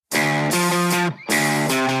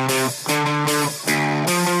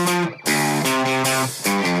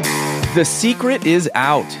The secret is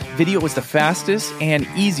out. Video is the fastest and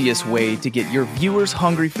easiest way to get your viewers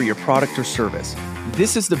hungry for your product or service.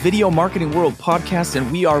 This is the Video Marketing World podcast,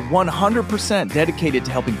 and we are 100% dedicated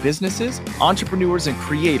to helping businesses, entrepreneurs, and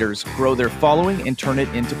creators grow their following and turn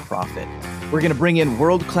it into profit. We're going to bring in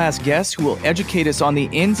world-class guests who will educate us on the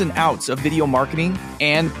ins and outs of video marketing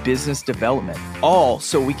and business development, all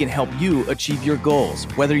so we can help you achieve your goals.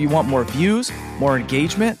 Whether you want more views, more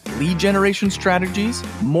engagement, lead generation strategies,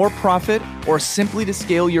 more profit, or simply to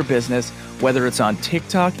scale your business, whether it's on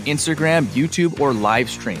TikTok, Instagram, YouTube, or live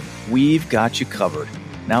stream, we've got you covered.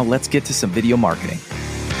 Now let's get to some video marketing.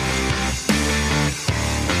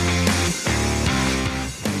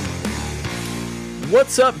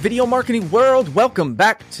 What's up, Video Marketing World? Welcome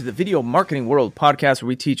back to the Video Marketing World podcast, where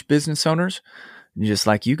we teach business owners, just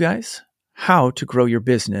like you guys, how to grow your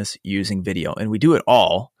business using video. And we do it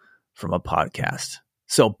all from a podcast.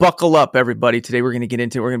 So buckle up, everybody. Today we're going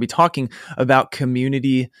to be talking about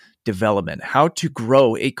community development, how to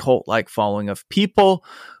grow a cult-like following of people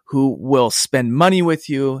who will spend money with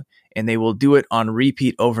you, and they will do it on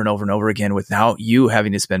repeat over and over and over again without you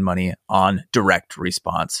having to spend money on direct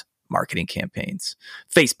response marketing campaigns,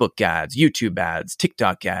 Facebook ads, YouTube ads,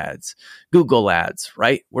 TikTok ads, Google ads,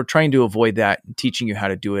 right? We're trying to avoid that and teaching you how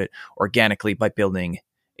to do it organically by building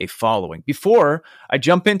a following. Before I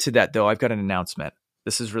jump into that, though, I've got an announcement.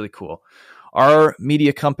 This is really cool. Our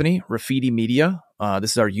media company, Graffiti Media,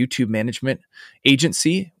 this is our YouTube management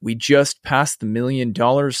agency. We just passed the $1 million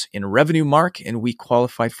in revenue mark, and we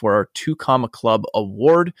qualified for our 2 Comma Club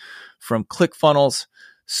award from ClickFunnels.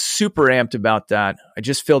 Super amped about that. I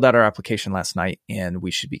just filled out our application last night, and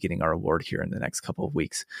we should be getting our award here in the next couple of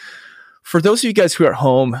weeks. For those of you guys who are at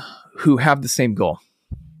home who have the same goal,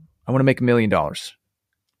 I want to make $1 million.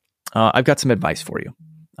 I've got some advice for you.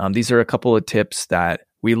 These are a couple of tips that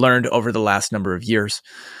we learned over the last number of years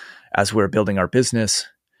as we're building our business.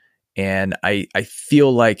 And I feel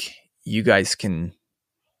like you guys can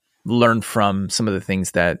learn from some of the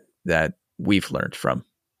things that we've learned from.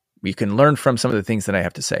 You can learn from some of the things that I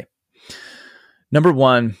have to say. Number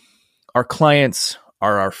one, our clients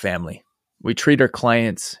are our family. We treat our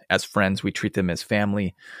clients as friends. We treat them as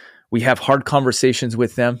family. We have hard conversations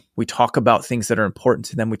with them. We talk about things that are important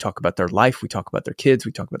to them. We talk about their life. We talk about their kids.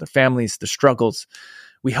 We talk about their families, their struggles.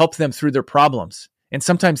 We help them through their problems. And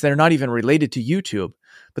sometimes they're not even related to YouTube.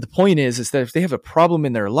 But the point is that if they have a problem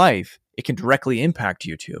in their life, it can directly impact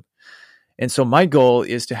YouTube. And so my goal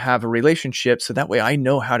is to have a relationship so that way I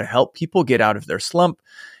know how to help people get out of their slump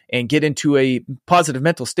and get into a positive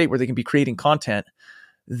mental state where they can be creating content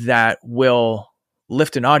that will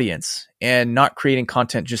lift an audience and not creating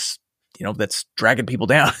content just, that's dragging people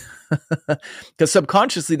down. Because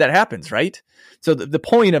subconsciously that happens, right? So the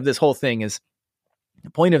point of this whole thing is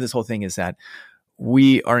that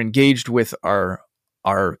we are engaged with our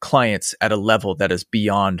clients at a level that is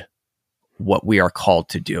beyond what we are called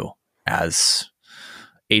to do as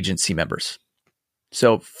agency members.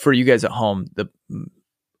 So for you guys at home,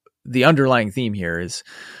 the underlying theme here is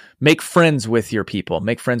make friends with your people,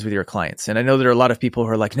 make friends with your clients. And I know there are a lot of people who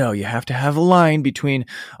are like, no, you have to have a line between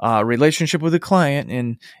relationship with a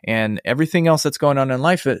client and everything else that's going on in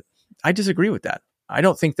life. But I disagree with that. I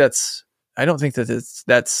don't think that's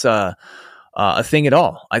a thing at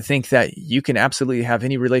all. I think that you can absolutely have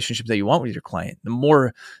any relationship that you want with your client. The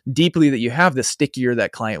more deeply that you have, the stickier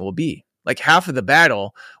that client will be. Like half of the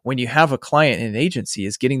battle when you have a client in an agency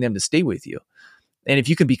is getting them to stay with you. And if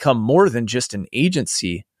you can become more than just an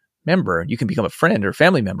agency member, you can become a friend or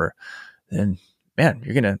family member, then man,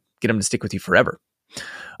 you're going to get them to stick with you forever.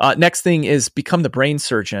 Next thing is become the brain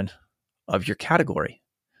surgeon of your category,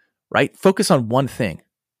 right? Focus on one thing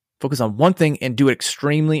and do it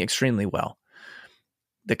extremely, extremely well.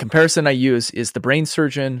 The comparison I use is the brain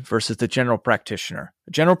surgeon versus the general practitioner.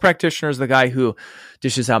 The general practitioner is the guy who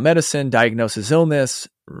dishes out medicine, diagnoses illness,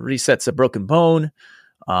 resets a broken bone,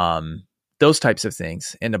 those types of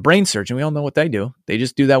things. And the brain surgeon, we all know what they do. They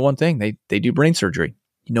just do that one thing. They do brain surgery.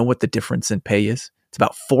 You know what the difference in pay is? It's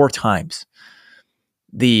about 4 times.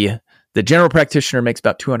 The general practitioner makes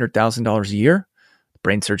about $200,000 a year. The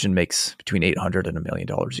brain surgeon makes between $800,000 and $1 million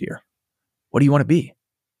a year. What do you want to be?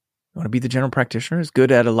 You want to be the general practitioner, is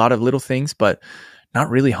good at a lot of little things, but not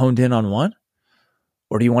really honed in on one?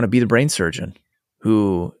 Or do you want to be the brain surgeon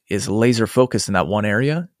who is laser focused in that one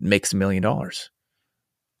area, makes $1 million?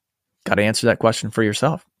 Got to answer that question for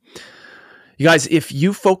yourself. You guys, if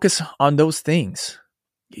you focus on those things,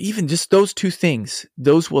 even just those 2 things,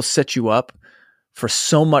 those will set you up for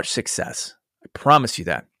so much success. I promise you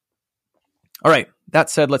that. All right. That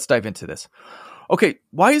said, let's dive into this. Okay.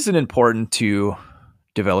 Why is it important to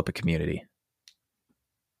develop a community?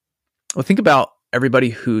 Well, think about everybody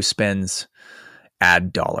who spends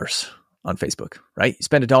ad dollars on Facebook, right? You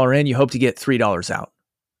spend $1 in, you hope to get $3 out.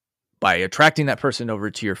 By attracting that person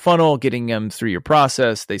over to your funnel, getting them through your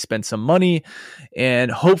process, they spend some money,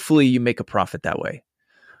 and hopefully you make a profit that way.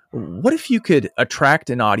 What if you could attract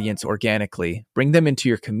an audience organically, bring them into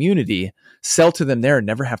your community, sell to them there, and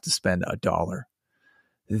never have to spend $1?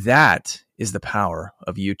 That is the power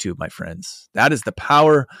of YouTube, my friends. That is the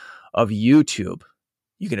power of YouTube.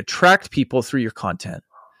 You can attract people through your content,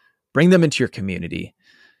 bring them into your community,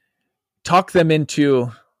 talk them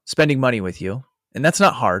into spending money with you. And that's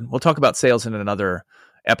not hard. We'll talk about sales in another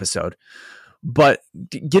episode, but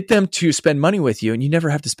get them to spend money with you, and you never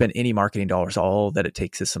have to spend any marketing dollars. All that it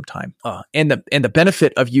takes is some time. And the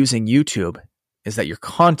benefit of using YouTube is that your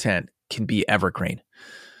content can be evergreen,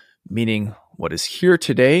 meaning what is here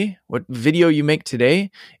today, what video you make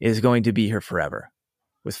today is going to be here forever.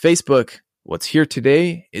 With Facebook, what's here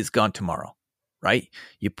today is gone tomorrow, right?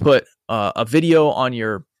 You put a video on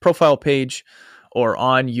your profile page or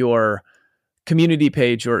on your community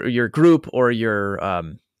page or your group or your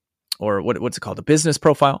or what's it called, a business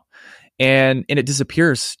profile, and it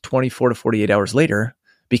disappears 24 to 48 hours later,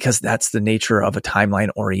 because that's the nature of a timeline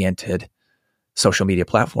oriented social media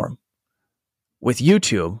platform. With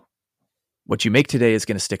YouTube, what you make today is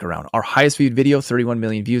going to stick around. Our highest viewed video, 31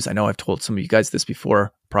 million views. I know I've told some of you guys this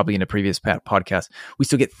before, probably in a previous podcast. We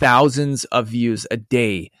still get thousands of views a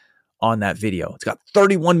day on that video. It's got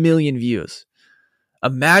 31 million views.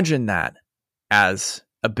 Imagine that as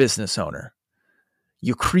a business owner.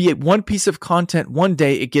 You create one piece of content one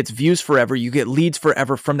day, it gets views forever. You get leads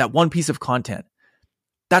forever from that one piece of content.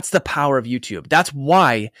 That's the power of YouTube. That's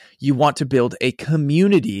why you want to build a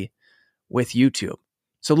community with YouTube.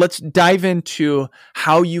 So let's dive into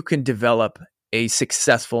how you can develop a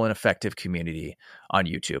successful and effective community on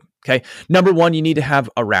YouTube. Okay. Number one, you need to have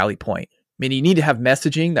a rally point. I mean, you need to have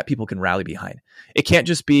messaging that people can rally behind. It can't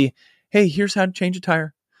just be, hey, here's how to change a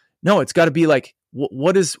tire. No, it's got to be like,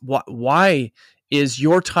 why is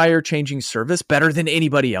your tire changing service better than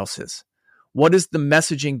anybody else's? What is the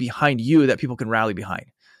messaging behind you that people can rally behind?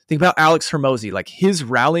 Think about Alex Hormozi. Like, his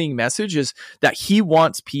rallying message is that he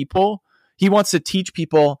wants to teach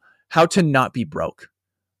people how to not be broke,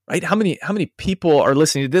 right? How many people are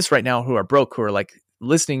listening to this right now who are broke, who are like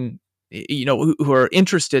listening, who are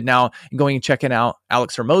interested now in going and checking out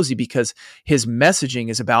Alex Hormozi, because his messaging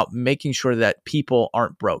is about making sure that people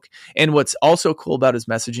aren't broke. And what's also cool about his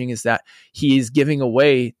messaging is that he's giving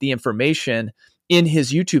away the information in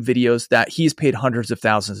his YouTube videos that he's paid hundreds of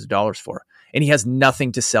thousands of dollars for, and he has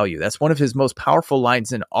nothing to sell you. That's one of his most powerful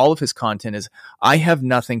lines in all of his content is, I have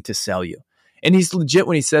nothing to sell you. And he's legit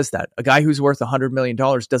when he says that. A guy who's worth $100 million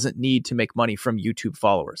doesn't need to make money from YouTube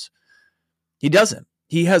followers. He doesn't.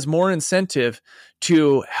 He has more incentive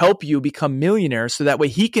to help you become millionaires so that way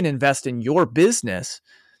he can invest in your business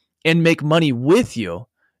and make money with you,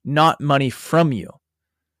 not money from you.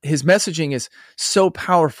 His messaging is so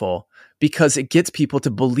powerful because it gets people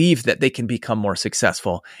to believe that they can become more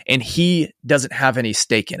successful, and he doesn't have any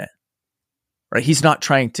stake in it, right? He's not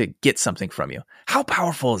trying to get something from you. How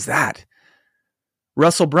powerful is that?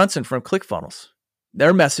 Russell Brunson from ClickFunnels.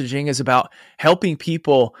 Their messaging is about helping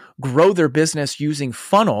people grow their business using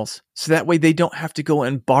funnels so that way they don't have to go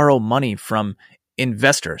and borrow money from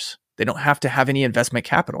investors. They don't have to have any investment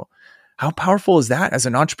capital. How powerful is that as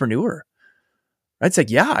an entrepreneur? It's like,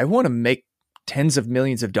 yeah, I want to make tens of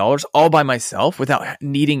millions of dollars all by myself without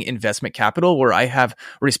needing investment capital where I have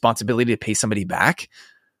responsibility to pay somebody back.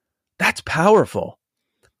 That's powerful.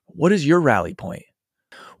 What is your rally point?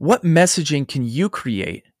 What messaging can you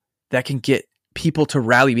create that can get people to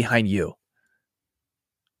rally behind you?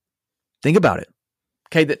 Think about it.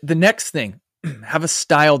 Okay, the next thing, have a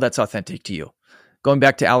style that's authentic to you. Going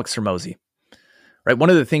back to Alex Hormozi, right? One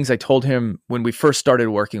of the things I told him when we first started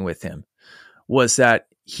working with him was that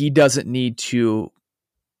he doesn't need to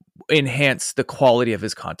enhance the quality of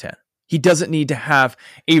his content. He doesn't need to have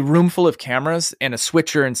a room full of cameras and a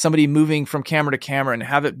switcher and somebody moving from camera to camera and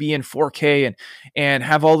have it be in 4K and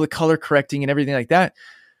have all the color correcting and everything like that,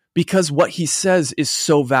 because what he says is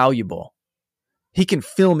so valuable. He can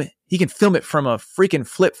film it. He can film it from a freaking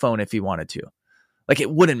flip phone if he wanted to. Like,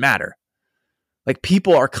 it wouldn't matter. Like,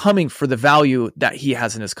 people are coming for the value that he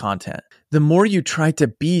has in his content. The more you try to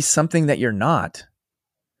be something that you're not,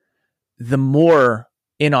 the more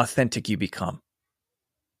inauthentic you become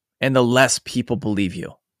and the less people believe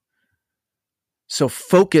you. So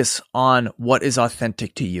focus on what is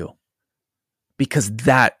authentic to you, because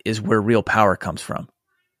that is where real power comes from.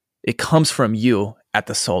 It comes from you at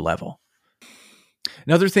the soul level.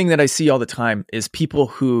 Another thing that I see all the time is people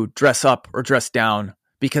who dress up or dress down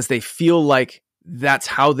because they feel like that's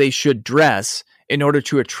how they should dress in order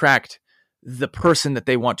to attract the person that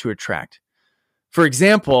they want to attract. For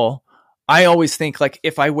example, I always think like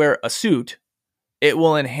if I wear a suit, it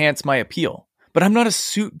will enhance my appeal. But I'm not a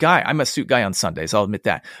suit guy. I'm a suit guy on Sundays, I'll admit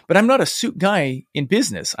that. But I'm not a suit guy in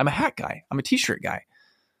business. I'm a hat guy. I'm a t-shirt guy.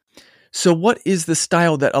 So what is the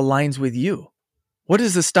style that aligns with you? What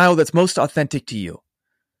is the style that's most authentic to you?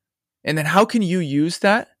 And then how can you use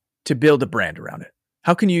that to build a brand around it?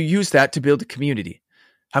 How can you use that to build a community?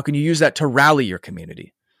 How can you use that to rally your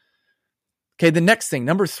community? Okay, the next thing,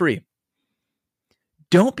 number 3,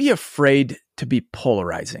 don't be afraid to be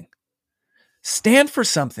polarizing. Stand for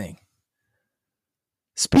something.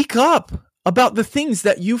 Speak up about the things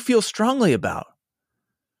that you feel strongly about.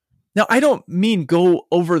 Now, I don't mean go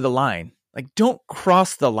over the line. Like, don't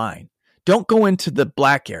cross the line. Don't go into the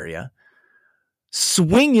black area.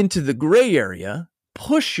 Swing into the gray area.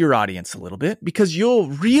 Push your audience a little bit, because you'll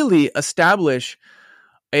really establish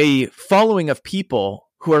a following of people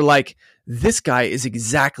who are like, this guy is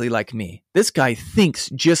exactly like me. This guy thinks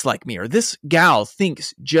just like me, or this gal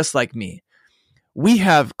thinks just like me. We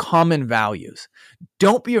have common values.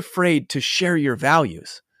 Don't be afraid to share your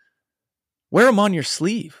values. Wear them on your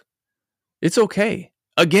sleeve. It's okay.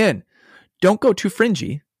 Again, don't go too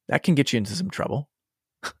fringy. That can get you into some trouble.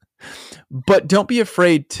 But don't be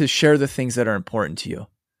afraid to share the things that are important to you.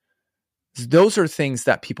 Those are things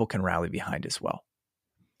that people can rally behind as well.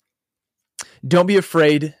 Don't be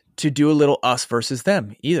afraid to do a little us versus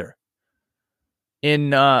them either.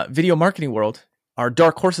 In video marketing world, our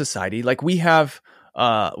dark horse society, like we have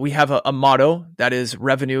a motto that is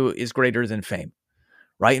revenue is greater than fame,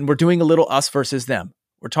 right? And we're doing a little us versus them.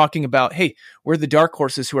 We're talking about, hey, we're the dark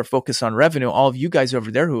horses who are focused on revenue. All of you guys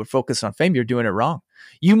over there who are focused on fame, you're doing it wrong.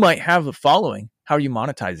 You might have a following. How are you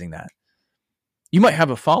monetizing that? You might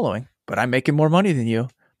have a following, but I'm making more money than you.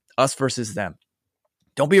 Us versus them.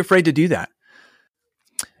 Don't be afraid to do that.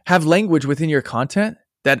 Have language within your content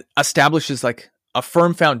that establishes like a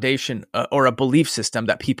firm foundation or a belief system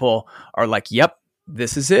that people are like, yep,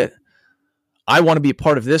 this is it. I want to be a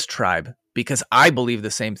part of this tribe because I believe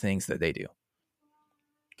the same things that they do.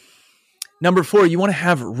 Number 4, you want to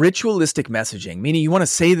have ritualistic messaging, meaning you want to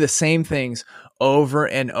say the same things over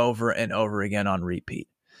and over and over again on repeat.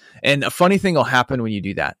 And a funny thing will happen when you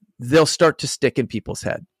do that. They'll start to stick in people's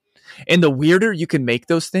head. And the weirder you can make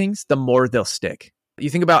those things, the more they'll stick. You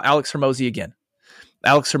think about Alex Hormozi again.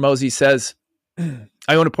 Alex Hormozi says,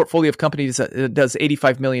 I own a portfolio of companies that does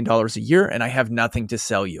 $85 million a year, and I have nothing to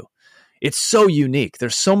sell you. It's so unique.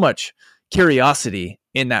 There's so much curiosity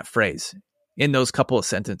in that phrase, in those couple of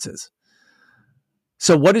sentences.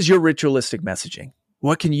 So what is your ritualistic messaging?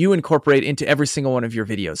 What can you incorporate into every single one of your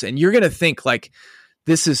videos? And you're going to think like,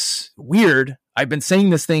 this is weird. I've been saying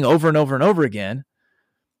this thing over and over and over again.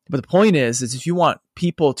 But the point is if you want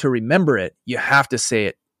people to remember it, you have to say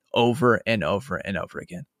it over and over and over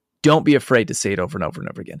again. Don't be afraid to say it over and over and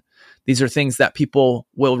over again. These are things that people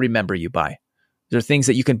will remember you by. They're things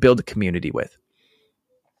that you can build a community with.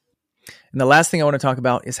 And the last thing I want to talk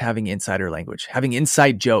about is having insider language, having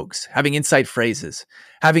inside jokes, having inside phrases,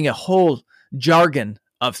 having a whole jargon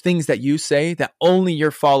of things that you say that only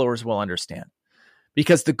your followers will understand.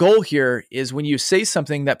 Because the goal here is when you say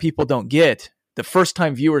something that people don't get, the first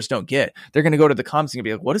time viewers don't get, they're going to go to the comments and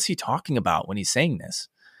be like, what is he talking about when he's saying this?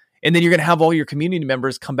 And then you're going to have all your community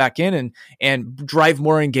members come back in and drive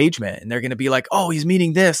more engagement. And they're going to be like, oh, he's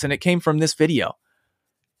meaning this. And it came from this video.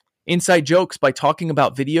 Inside jokes by talking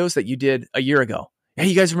about videos that you did a year ago. Hey,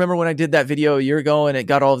 you guys remember when I did that video a year ago and it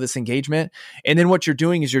got all of this engagement? And then what you're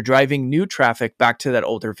doing is you're driving new traffic back to that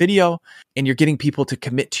older video and you're getting people to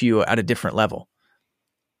commit to you at a different level.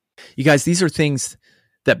 You guys, these are things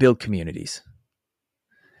that build communities.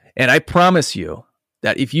 And I promise you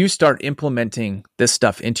that if you start implementing this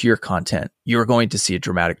stuff into your content, you're going to see a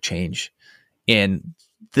dramatic change in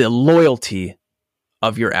the loyalty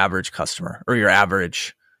of your average customer or your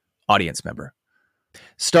average audience member.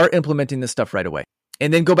 Start implementing this stuff right away.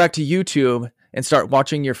 And then go back to YouTube and start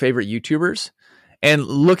watching your favorite YouTubers and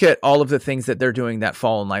look at all of the things that they're doing that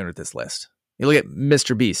fall in line with this list. You look at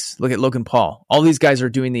Mr. Beast, look at Logan Paul. All these guys are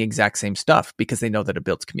doing the exact same stuff because they know that it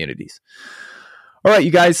builds communities. All right,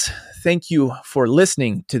 you guys, thank you for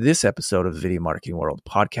listening to this episode of the Video Marketing World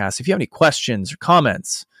podcast. If you have any questions or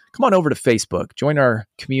comments, come on over to Facebook. Join our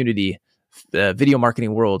community, the Video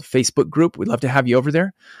Marketing World Facebook group. We'd love to have you over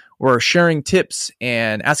there. We're sharing tips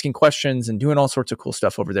and asking questions and doing all sorts of cool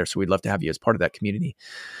stuff over there. So we'd love to have you as part of that community.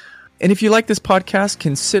 And if you like this podcast,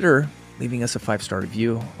 consider leaving us a 5-star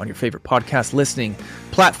review on your favorite podcast listening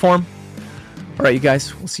platform. All right, you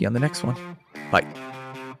guys, we'll see you on the next one. Bye.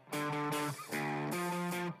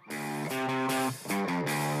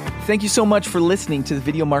 thank you so much for listening to the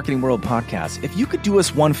Video Marketing World podcast. If you could do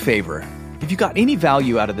us one favor, if you got any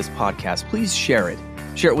value out of this podcast, please share it.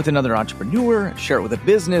 Share it with another entrepreneur, share it with a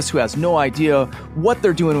business who has no idea what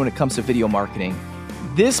they're doing when it comes to video marketing.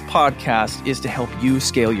 This podcast is to help you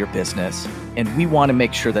scale your business, and we want to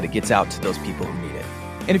make sure that it gets out to those people who need it.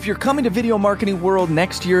 And if you're coming to Video Marketing World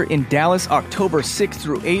next year in Dallas, October 6th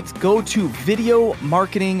through 8th, go to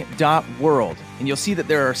videomarketing.world, and you'll see that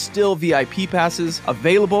there are still VIP passes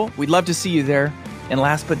available. We'd love to see you there. And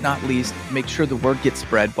last but not least, make sure the word gets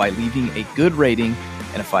spread by leaving a good rating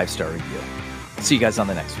and a 5-star review. See you guys on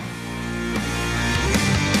the next one.